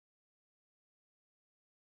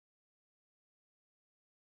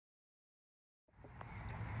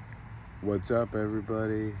What's up,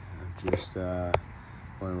 everybody? I just want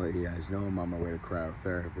to let you guys know I'm on my way to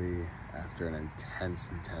cryotherapy after an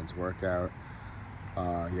intense workout.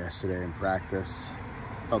 Yesterday in practice,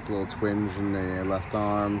 felt a little twinge in the left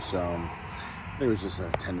arm, so I think it was just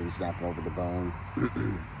a tendon snap over the bone.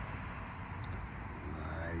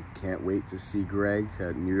 I can't wait to see Greg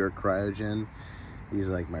at New York Cryogen. He's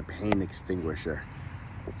like my pain extinguisher.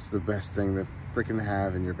 It's the best thing to freaking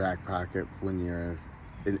have in your back pocket when you're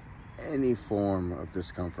in any form of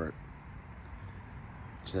discomfort.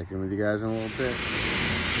 Check in with you guys in a little bit.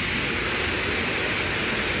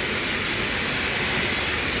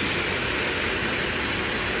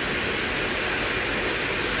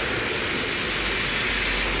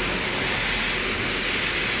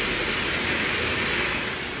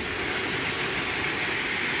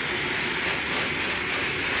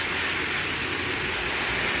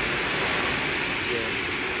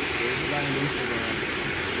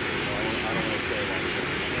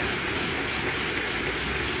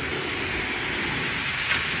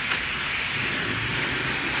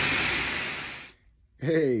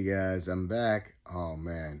 Hey guys, I'm back. Oh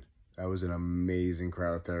man, that was an amazing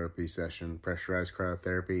cryotherapy session. Pressurized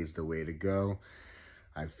cryotherapy is the way to go.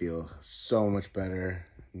 I feel so much better.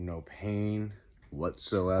 No pain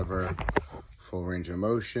whatsoever. Full range of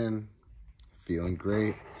motion. Feeling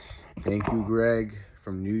great. Thank you, Greg,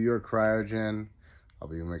 from New York Cryogen. I'll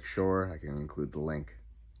make sure I can include the link.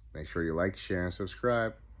 Make sure you like, share, and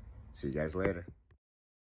subscribe. See you guys later.